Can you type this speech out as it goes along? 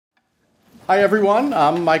Hi, everyone.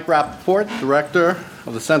 I'm Mike Rappaport, Director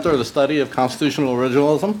of the Center of the Study of Constitutional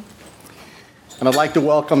Originalism. And I'd like to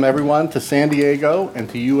welcome everyone to San Diego and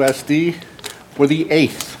to USD for the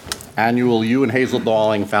 8th annual You and Hazel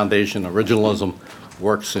Darling Foundation Originalism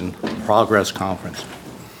Works in Progress Conference.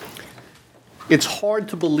 It's hard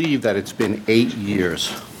to believe that it's been 8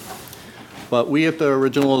 years, but we at the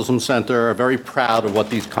Originalism Center are very proud of what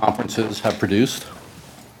these conferences have produced.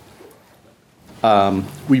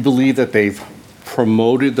 We believe that they've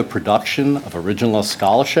promoted the production of originalist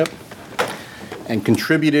scholarship and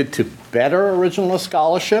contributed to better originalist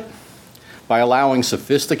scholarship by allowing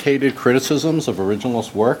sophisticated criticisms of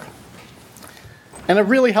originalist work. And it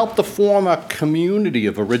really helped to form a community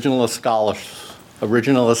of originalist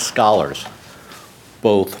scholars,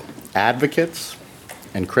 both advocates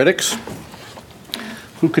and critics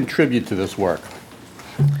who contribute to this work.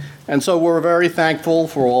 And so we're very thankful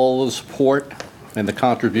for all the support and the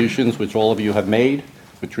contributions which all of you have made,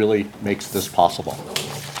 which really makes this possible.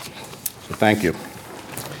 So thank you.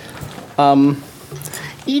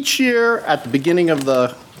 Each year at the beginning of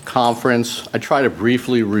the conference, I try to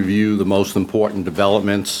briefly review the most important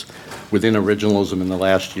developments within originalism in the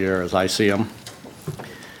last year as I see them.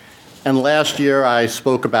 And last year I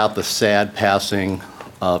spoke about the sad passing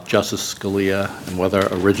of Justice Scalia and whether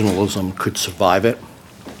originalism could survive it.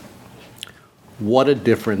 What a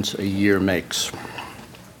difference a year makes.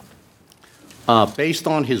 Based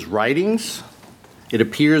on his writings, it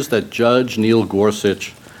appears that Judge Neil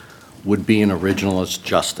Gorsuch would be an originalist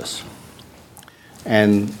justice.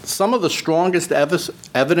 And some of the strongest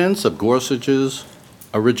evidence of Gorsuch's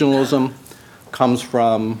originalism comes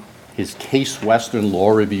from his Case Western Law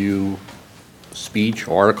Review speech,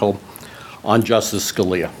 article, on Justice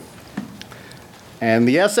Scalia. And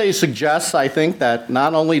the essay suggests, I think, that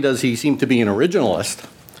not only does he seem to be an originalist,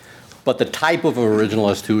 but the type of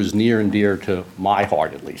originalist who is near and dear to my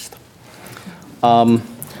heart, at least.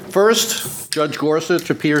 First, Judge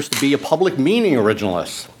Gorsuch appears to be a public meaning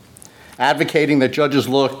originalist, advocating that judges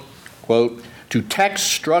look, quote, to text,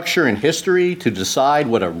 structure, and history to decide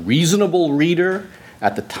what a reasonable reader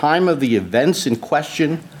at the time of the events in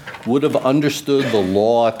question would have understood the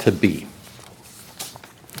law to be.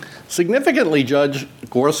 Significantly, Judge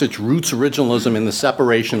Gorsuch roots originalism in the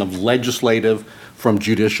separation of legislative from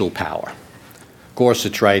judicial power.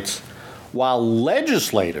 Gorsuch writes, while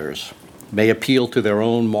legislators may appeal to their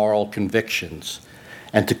own moral convictions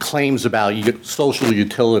and to claims about social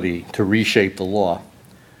utility to reshape the law,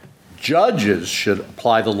 judges should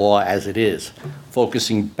apply the law as it is,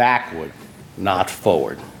 focusing backward, not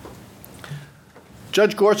forward.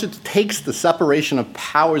 Judge Gorsuch takes the separation of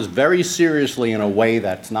powers very seriously in a way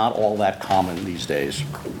that's not all that common these days.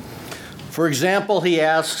 For example, he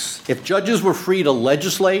asks, if judges were free to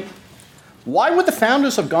legislate, why would the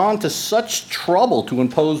founders have gone to such trouble to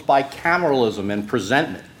impose bicameralism and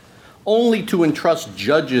presentment, only to entrust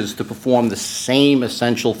judges to perform the same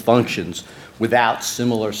essential functions without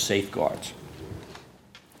similar safeguards?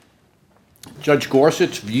 Judge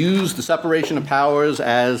Gorsuch views the separation of powers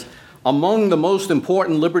as among the most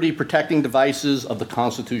important liberty-protecting devices of the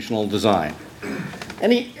constitutional design.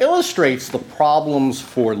 And he illustrates the problems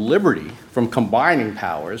for liberty from combining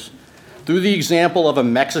powers through the example of a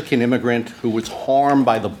Mexican immigrant who was harmed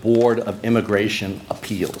by the Board of Immigration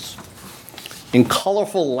Appeals. In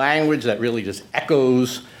colorful language that really just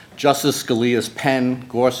echoes Justice Scalia's pen,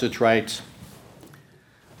 Gorsuch writes,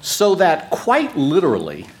 so that quite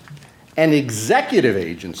literally, an executive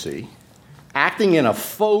agency acting in a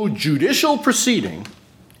faux judicial proceeding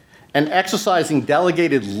and exercising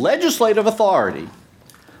delegated legislative authority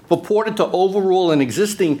purported to overrule an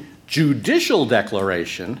existing judicial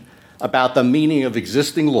declaration about the meaning of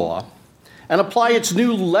existing law and apply its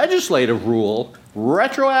new legislative rule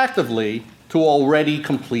retroactively to already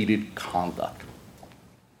completed conduct.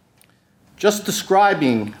 Just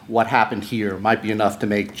describing what happened here might be enough to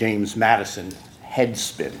make James Madison's head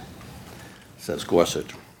spin, says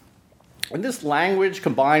Gorsuch. And this language,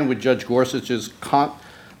 combined with Judge Gorsuch's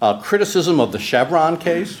criticism of the Chevron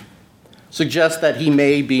case, suggests that he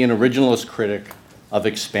may be an originalist critic of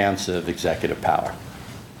expansive executive power.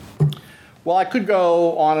 Well, I could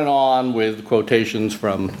go on and on with quotations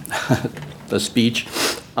from the speech,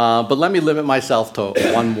 but let me limit myself to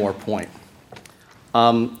one more point.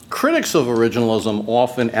 Critics of originalism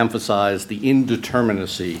often emphasize the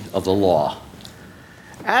indeterminacy of the law,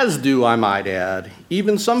 as do, I might add,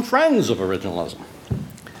 even some friends of originalism.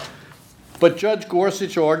 But Judge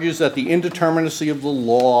Gorsuch argues that the indeterminacy of the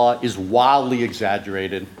law is wildly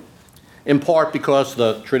exaggerated, in part because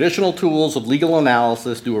the traditional tools of legal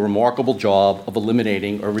analysis do a remarkable job of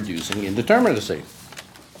eliminating or reducing indeterminacy.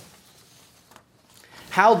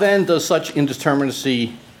 How then does such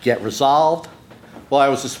indeterminacy get resolved? Well, I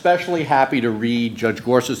was especially happy to read Judge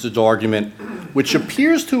Gorsuch's argument, which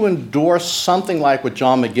appears to endorse something like what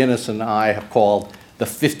John McGinnis and I have called the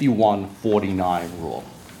 51-49 rule.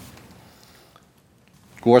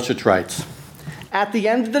 Gorsuch writes, "At the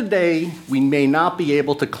end of the day, we may not be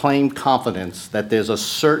able to claim confidence that there's a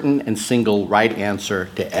certain and single right answer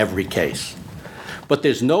to every case. But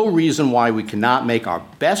there's no reason why we cannot make our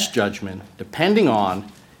best judgment depending on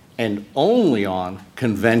and only on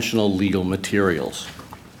conventional legal materials.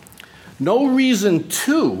 No reason,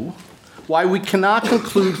 too, why we cannot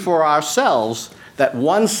conclude for ourselves that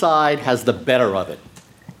one side has the better of it,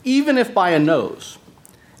 even if by a nose,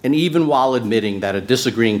 and even while admitting that a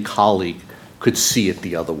disagreeing colleague could see it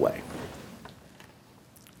the other way."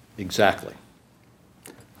 Exactly.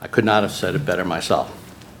 I could not have said it better myself.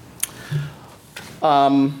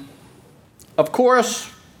 Of course,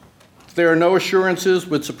 there are no assurances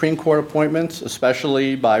with Supreme Court appointments,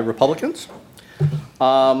 especially by Republicans.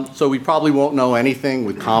 So we probably won't know anything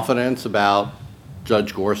with confidence about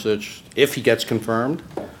Judge Gorsuch if he gets confirmed,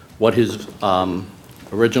 what his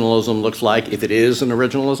originalism looks like, if it is an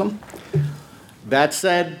originalism. That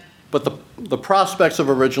said, but the prospects of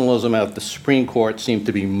originalism at the Supreme Court seem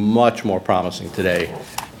to be much more promising today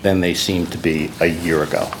than they seemed to be a year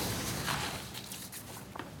ago.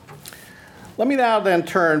 Let me now then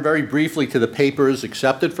turn very briefly to the papers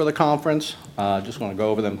accepted for the conference. Just want to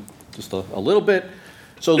go over them just a little bit.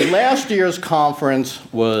 So last year's conference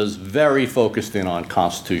was very focused in on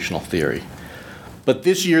constitutional theory. But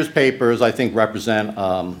this year's papers, I think, represent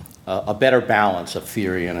a better balance of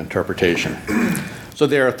theory and interpretation. So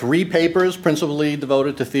there are 3 papers principally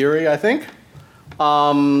devoted to theory, I think.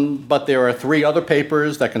 But there are 3 other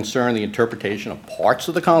papers that concern the interpretation of parts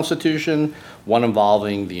of the Constitution, one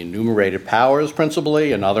involving the enumerated powers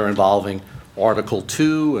principally, another involving Article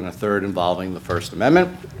 2, and a third involving the First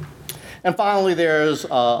Amendment. And finally, there's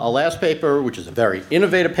a last paper, which is a very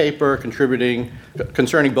innovative paper concerning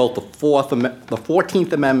both the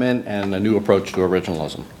 14th Amendment and a new approach to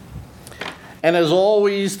originalism. And as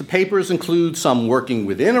always, the papers include some working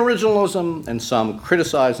within originalism and some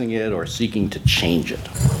criticizing it or seeking to change it.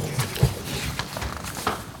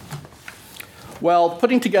 Well,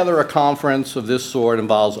 putting together a conference of this sort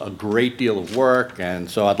involves a great deal of work, and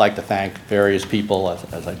so I'd like to thank various people,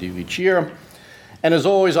 as I do each year. And as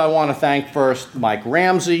always, I want to thank first Mike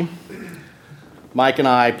Ramsey. Mike and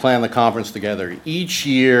I plan the conference together each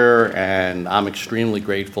year, and I'm extremely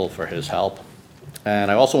grateful for his help. And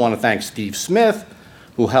I also want to thank Steve Smith,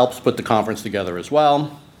 who helps put the conference together as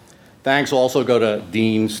well. Thanks also go to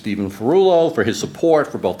Dean Stephen Ferrulo for his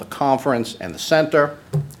support for both the conference and the center.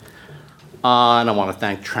 And I want to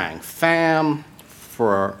thank Trang Pham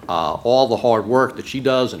for all the hard work that she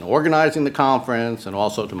does in organizing the conference, and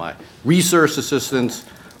also to my research assistants,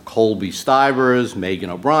 Colby Stivers, Megan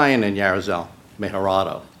O'Brien, and Yarazel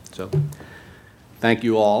Meharado. So thank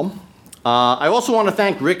you all. I also want to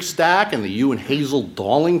thank Rick Stack and the Hugh and Hazel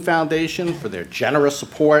Darling Foundation for their generous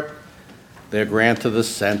support. Their grant to the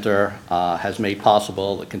center has made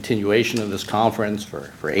possible the continuation of this conference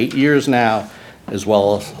for 8 years now, as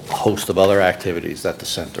well as a host of other activities that the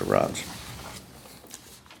center runs.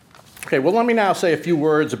 Okay, well, let me now say a few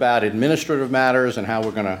words about administrative matters and how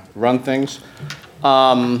we're going to run things.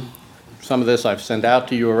 Some of this I've sent out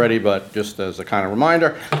to you already, but just as a kind of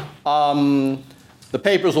reminder. The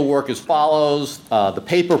papers will work as follows. The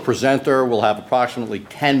paper presenter will have approximately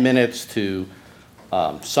 10 minutes to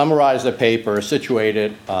summarize the paper, situate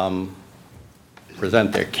it,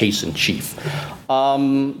 present their case in chief.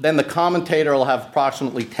 Then the commentator will have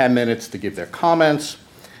approximately 10 minutes to give their comments,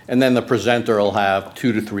 and then the presenter will have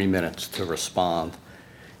 2 to 3 minutes to respond.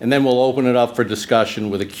 And then we'll open it up for discussion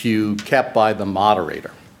with a cue kept by the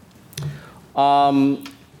moderator.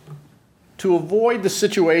 To avoid the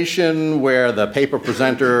situation where the paper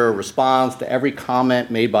presenter responds to every comment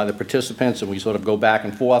made by the participants and we sort of go back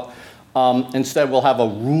and forth, instead we'll have a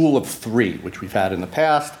rule of 3, which we've had in the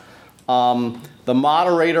past. The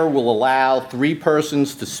moderator will allow 3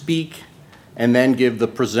 persons to speak and then give the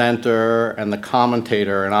presenter and the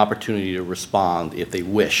commentator an opportunity to respond if they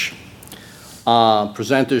wish.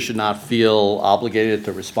 Presenters should not feel obligated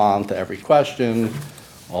to respond to every question,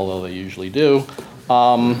 although they usually do.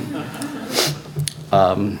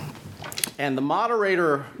 And the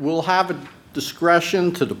moderator will have a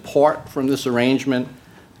discretion to depart from this arrangement,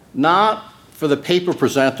 not for the paper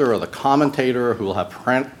presenter or the commentator, who will have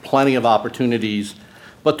plenty of opportunities,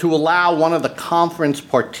 but to allow one of the conference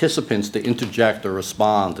participants to interject or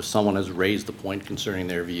respond if someone has raised a point concerning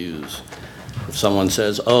their views. If someone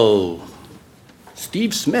says, "Oh,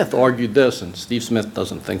 Steve Smith argued this, and Steve Smith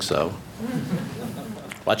doesn't think so.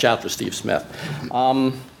 Watch out for Steve Smith.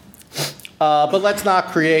 But let's not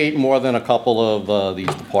create more than a couple of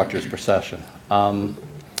these departures per session.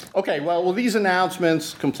 Okay, well, with these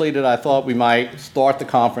announcements completed, I thought we might start the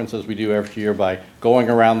conference as we do every year by going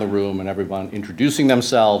around the room and everyone introducing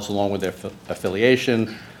themselves along with their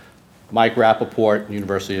affiliation. Mike Rappaport,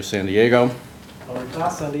 University of San Diego.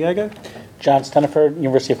 San Diego. John Steniford,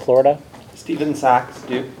 University of Florida. Stephen Sachs,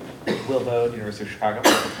 Duke. Will Bode, University of Chicago.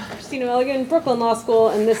 Christina Milligan, Brooklyn Law School,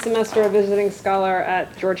 and this semester a visiting scholar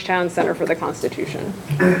at Georgetown Center for the Constitution.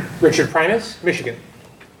 Richard Primus, Michigan.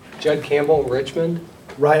 Judd Campbell, Richmond.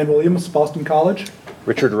 Ryan Williams, Boston College.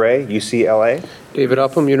 Richard Ray, UCLA. David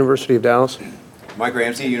Upham, University of Dallas. Mike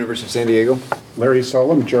Ramsey, University of San Diego. Larry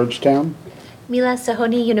Solom, Georgetown. Mila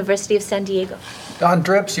Sahoni, University of San Diego. Don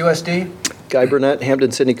Drips, USD. Guy Burnett,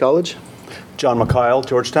 Hampden-Sydney College. John McKyle,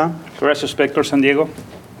 Georgetown. Teresa Spector, San Diego.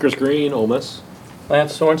 Chris Green, Ole Miss.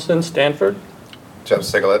 Lance Sorensen, Stanford. Jeff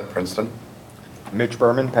Sigalet, Princeton. Mitch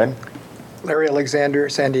Berman, Penn. Larry Alexander,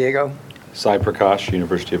 San Diego. Sai Prakash,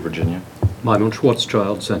 University of Virginia. Lyman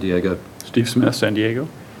Schwartzchild, San Diego. Steve Smith, San Diego.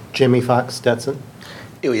 Jimmy Fox, Stetson.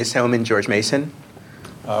 Ilyas Hellman, George Mason.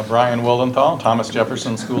 Brian Wildenthal, Thomas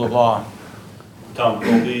Jefferson School of Law. Tom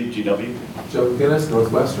Colby, GW. Joe Guinness,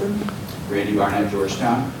 Northwestern. Randy Barnett,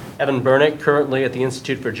 Georgetown. Evan Bernick, currently at the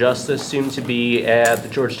Institute for Justice, soon to be at the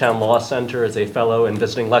Georgetown Law Center as a fellow and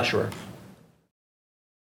visiting lecturer.